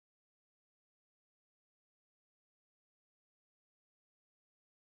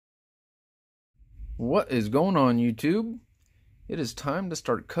What is going on, YouTube? It is time to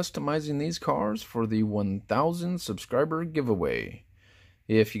start customizing these cars for the 1,000 subscriber giveaway.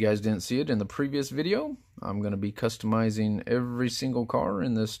 If you guys didn't see it in the previous video, I'm going to be customizing every single car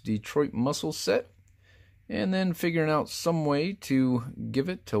in this Detroit Muscle set and then figuring out some way to give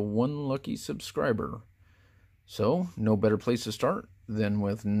it to one lucky subscriber. So, no better place to start than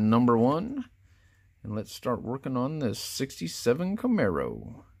with number 1. And let's start working on this 67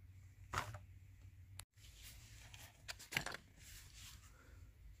 Camaro.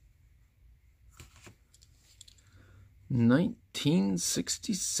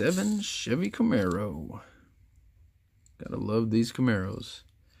 '67 Chevy Camaro. Gotta love these Camaros.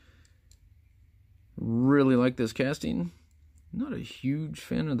 Really like this casting. Not a huge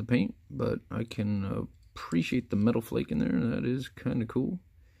fan of the paint, but I can appreciate the metal flake in there. That is kind of cool.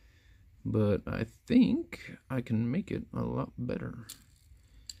 But I think I can make it a lot better.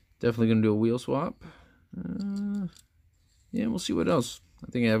 Definitely gonna do a wheel swap. Yeah, we'll see what else. I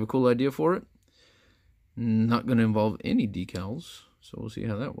think I have a cool idea for it. Not going to involve any decals, so we'll see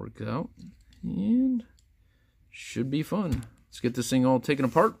how that works out. And should be fun. Let's get this thing all taken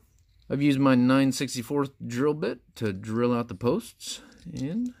apart. I've used my 9/64 drill bit to drill out the posts,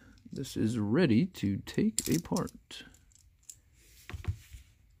 and this is ready to take apart.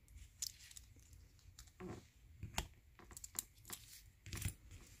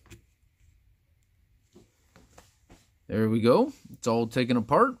 There we go. It's all taken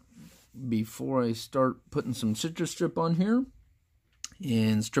apart. Before I start putting some citrus strip on here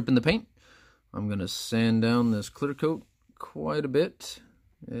and stripping the paint, I'm going to sand down this clear coat quite a bit,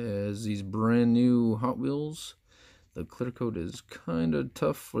 as these brand new Hot Wheels, the clear coat is kind of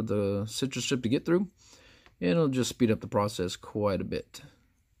tough for the citrus strip to get through, and it'll just speed up the process quite a bit.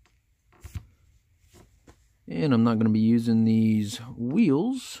 And I'm not going to be using these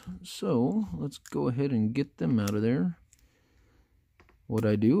wheels, so let's go ahead and get them out of there. What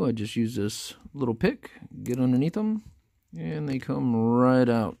I do, I just use this little pick, get underneath them, and they come right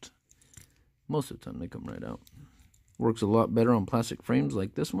out. Most of the time they come right out. Works a lot better on plastic frames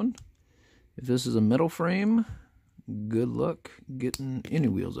like this one. If this is a metal frame, good luck getting any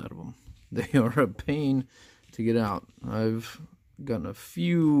wheels out of them. They are a pain to get out. I've gotten a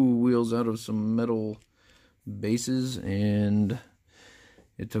few wheels out of some metal bases, and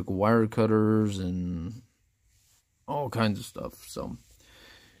it took wire cutters and all kinds of stuff. So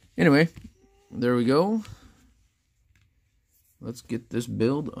anyway, there we go. Let's get this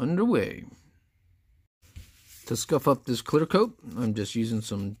build underway. To scuff up this clear coat, I'm just using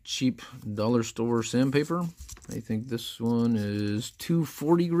some cheap dollar store sandpaper. I think this one is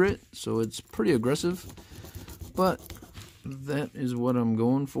 240 grit, so it's pretty aggressive, but that is what I'm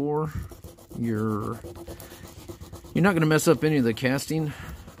going for. You're not going to mess up any of the casting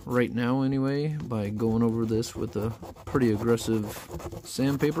right now anyway by going over this with a pretty aggressive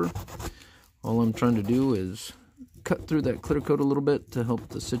sandpaper. All I'm trying to do is cut through that clear coat a little bit to help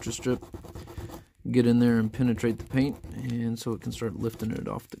the citrus strip get in there and penetrate the paint, and so it can start lifting it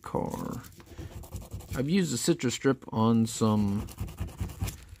off the car. I've used the citrus strip on some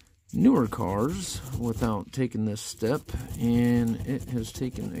newer cars without taking this step, and it has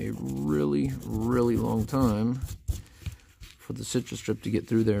taken a really long time for the citrus strip to get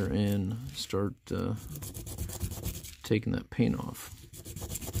through there and start taking that paint off.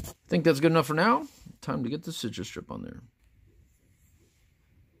 I think that's good enough for now. Time to get the citrus strip on there.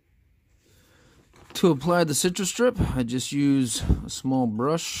 To apply the citrus strip, I just use a small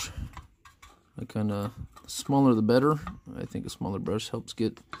brush. Smaller the better. I think a smaller brush helps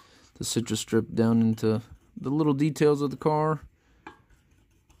get the citrus strip down into the little details of the car.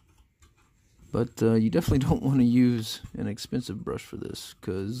 But you definitely don't want to use an expensive brush for this,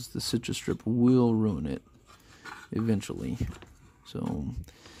 because the citrus strip will ruin it eventually. So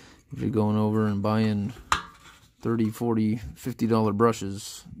if you're going over and buying $30, $40, $50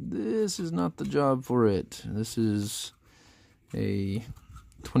 brushes, this is not the job for it. This is a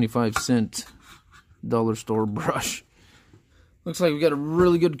 25-cent dollar store brush. Looks like we got a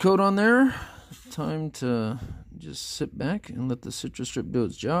really good coat on there. Time to just sit back and let the citrus strip do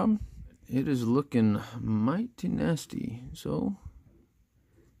its job. It is looking mighty nasty, so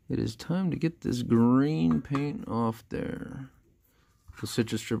it is time to get this green paint off there. The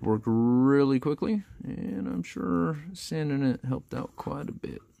citrus strip worked really quickly, and I'm sure sanding it helped out quite a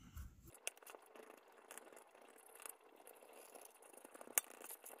bit.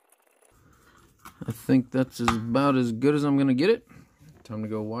 I think that's about as good as I'm going to get it. Time to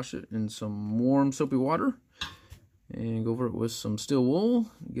go wash it in some warm soapy water and go over it with some steel wool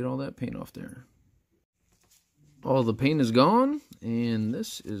and get all that paint off there. All the paint is gone, and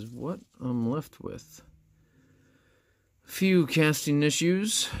this is what I'm left with. A few casting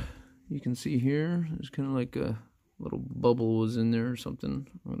issues. You can see here, there's kind of like a little bubble was in there or something.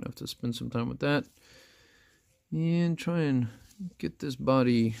 I'm gonna have to spend some time with that and try and get this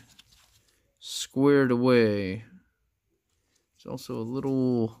body squared away. It's also a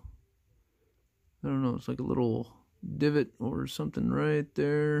little, I don't know, it's like a little divot or something right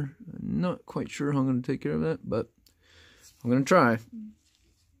there. I'm not quite sure how I'm going to take care of that, but I'm going to try.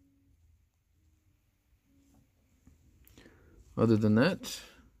 Other than that,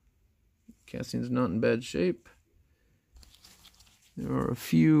 casting's not in bad shape. There are a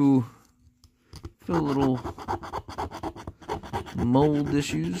few little mold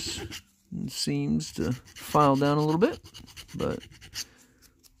issues. It seems to file down a little bit, but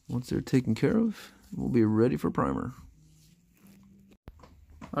once they're taken care of, we'll be ready for primer.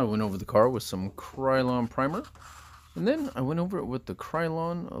 I went over the car with some Krylon primer, and then I went over it with the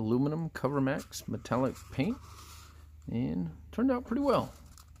Krylon aluminum Cover Max metallic paint, and turned out pretty well.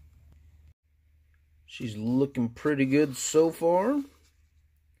 She's looking pretty good so far.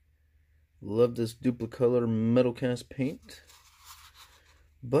 Love this Dupli-color metal cast paint,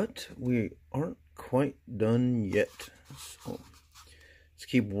 but we aren't quite done yet. So let's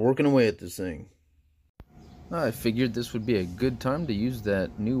keep working away at this thing. I figured this would be a good time to use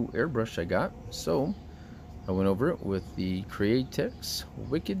that new airbrush I got, so I went over it with the Createx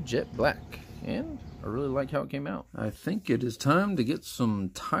Wicked Jet Black, and I really like how it came out. I think it is time to get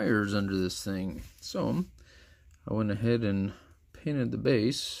some tires under this thing, so I went ahead and painted the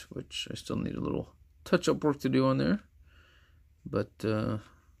base, which I still need a little touch-up work to do on there, but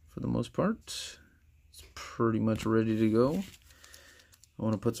for the most part, it's pretty much ready to go. I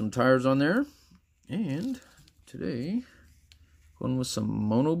want to put some tires on there, and today, going with some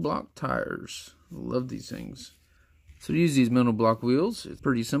monoblock tires. Love these things. So to use these monoblock wheels, it's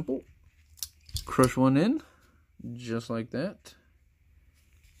pretty simple. Crush one in, just like that.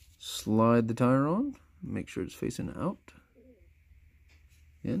 Slide the tire on, make sure it's facing out.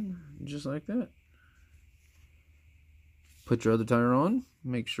 In, just like that. Put your other tire on,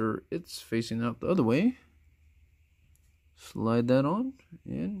 make sure it's facing out the other way. Slide that on,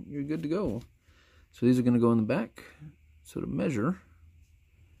 and you're good to go. So these are going to go in the back. So to measure,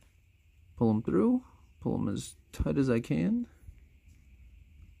 pull them through, pull them as tight as I can.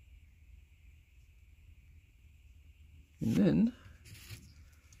 And then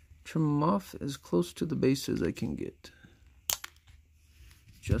trim them off as close to the base as I can get.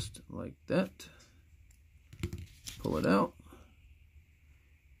 Just like that. Pull it out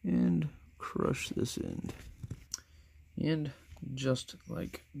and crush this end. And just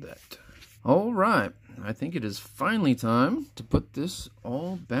like that. All right, I think it is finally time to put this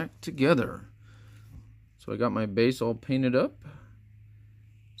all back together. So I got my base all painted up.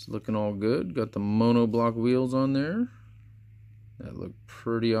 It's looking all good. Got the monoblock wheels on there. That looked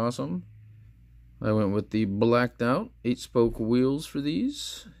pretty awesome. I went with the blacked out 8-spoke wheels for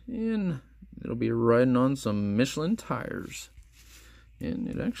these, and it'll be riding on some Michelin tires. And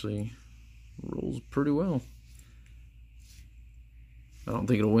it actually rolls pretty well. I don't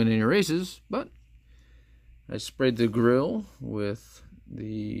think it'll win any races, but I sprayed the grill with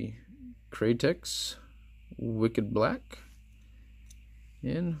the Createx Wicked Black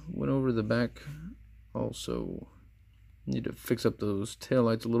and went over the back also. Need to fix up those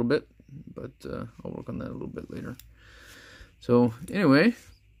taillights a little bit, but I'll work on that a little bit later. So anyway,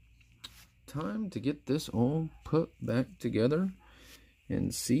 time to get this all put back together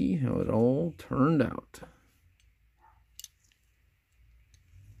and see how it all turned out.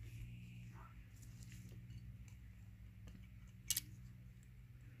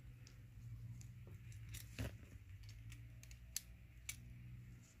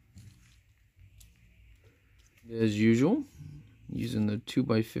 As usual, using the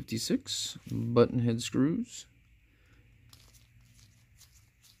 2x56 button head screws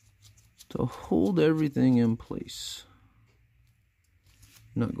to hold everything in place.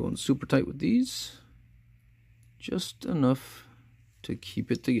 Not going super tight with these, just enough to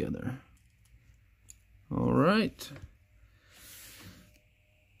keep it together. All right.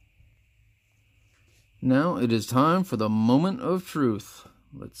 Now it is time for the moment of truth.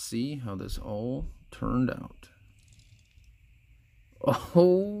 Let's see how this all turned out.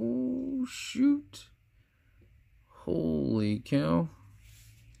 Oh, shoot. Holy cow.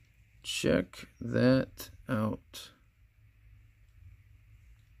 Check that out.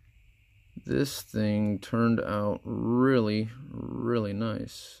 This thing turned out really, really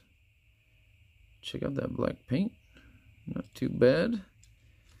nice. Check out that black paint. Not too bad.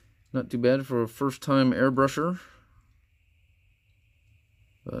 Not too bad for a first-time airbrusher.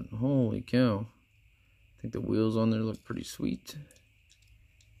 But holy cow. I think the wheels on there look pretty sweet.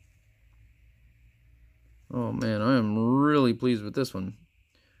 Oh man, I am really pleased with this one.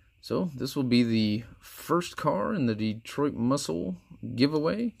 So this will be the first car in the Detroit Muscle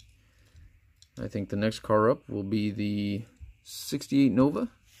giveaway. I think the next car up will be the 68 Nova.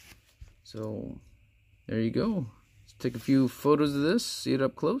 So there you go. Let's take a few photos of this, see it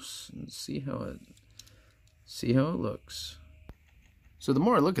up close, and see how it looks. So the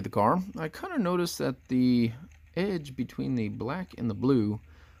more I look at the car, I kind of noticed that the edge between the black and the blue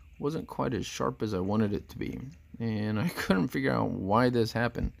wasn't quite as sharp as I wanted it to be. And I couldn't figure out why this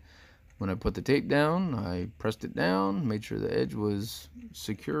happened. When I put the tape down, I pressed it down, made sure the edge was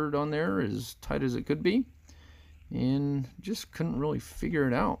secured on there as tight as it could be, and just couldn't really figure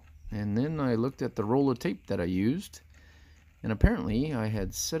it out. And then I looked at the roll of tape that I used, and apparently I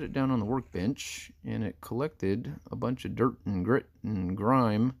had set it down on the workbench, and it collected a bunch of dirt and grit and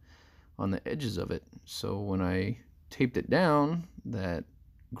grime on the edges of it. So when I taped it down, that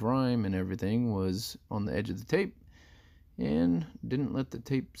grime and everything was on the edge of the tape, and didn't let the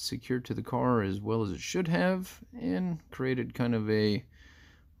tape secure to the car as well as it should have, and created kind of a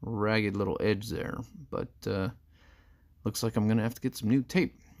ragged little edge there. But looks like I'm gonna have to get some new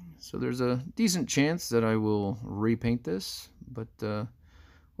tape. So there's a decent chance that I will repaint this, but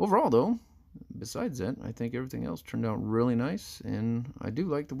overall though, besides that, I think everything else turned out really nice, and I do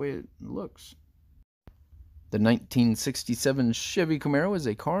like the way it looks. The 1967 Chevy Camaro is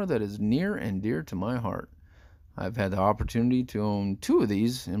a car that is near and dear to my heart. I've had the opportunity to own 2 of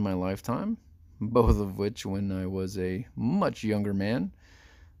these in my lifetime, both of which when I was a much younger man,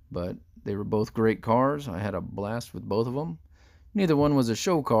 but they were both great cars. I had a blast with both of them. Neither one was a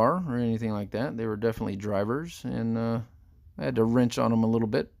show car or anything like that. They were definitely drivers, and I had to wrench on them a little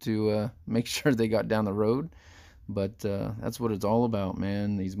bit to make sure they got down the road, but that's what it's all about,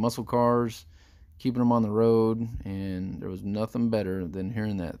 man. These muscle cars, keeping them on the road, and there was nothing better than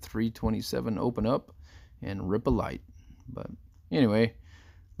hearing that 327 open up and rip a light. But anyway,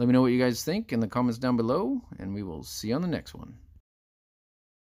 let me know what you guys think in the comments down below, and we will see you on the next one.